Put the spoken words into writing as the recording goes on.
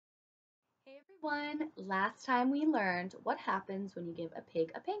Everyone, last time we learned what happens when you give a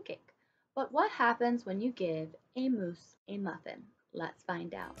pig a pancake. But what happens when you give a moose a muffin? Let's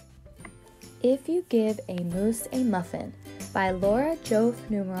find out. If You Give a Moose a Muffin by Laura Jove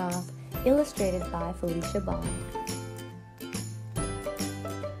Numeroff, illustrated by Felicia Bond.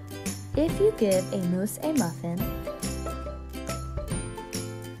 If you give a moose a muffin,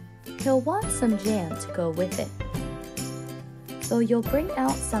 he'll want some jam to go with it. So you'll bring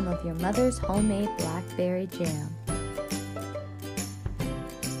out some of your mother's homemade blackberry jam.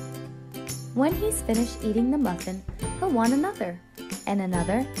 When he's finished eating the muffin, he'll want another, and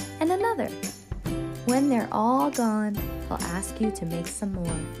another, and another. When they're all gone, he'll ask you to make some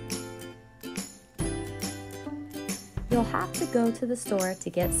more. You'll have to go to the store to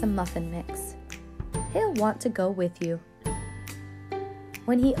get some muffin mix. He'll want to go with you.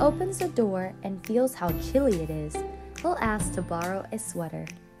 When he opens the door and feels how chilly it is, he'll ask to borrow a sweater.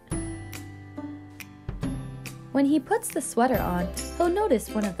 When he puts the sweater on, he'll notice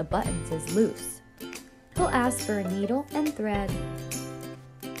one of the buttons is loose. He'll ask for a needle and thread.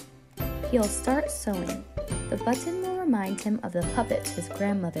 He'll start sewing. The button will remind him of the puppets his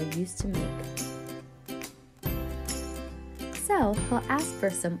grandmother used to make. So he'll ask for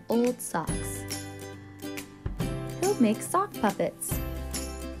some old socks. He'll make sock puppets.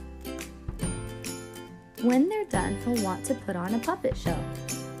 When they're done, he'll want to put on a puppet show.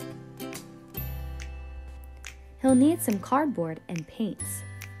 He'll need some cardboard and paints.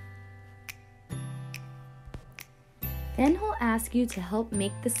 Then he'll ask you to help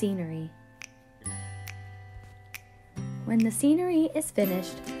make the scenery. When the scenery is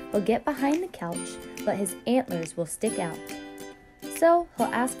finished, he'll get behind the couch, but his antlers will stick out. So he'll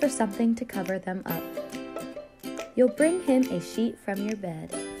ask for something to cover them up. You'll bring him a sheet from your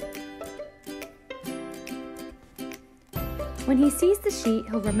bed. When he sees the sheet,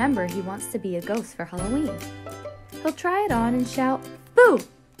 he'll remember he wants to be a ghost for Halloween. He'll try it on and shout, "Boo!"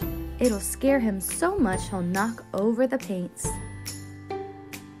 It'll scare him so much he'll knock over the paints.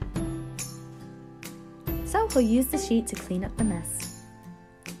 So he'll use the sheet to clean up the mess.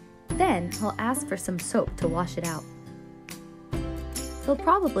 Then he'll ask for some soap to wash it out. He'll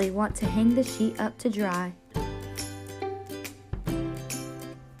probably want to hang the sheet up to dry.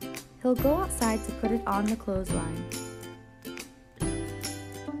 He'll go outside to put it on the clothesline.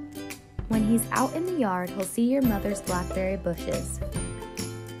 When he's out in the yard, he'll see your mother's blackberry bushes.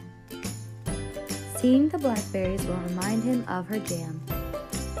 Seeing the blackberries will remind him of her jam.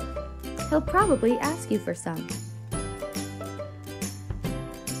 He'll probably ask you for some.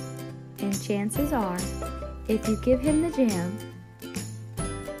 And chances are, if you give him the jam,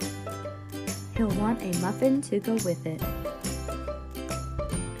 he'll want a muffin to go with it.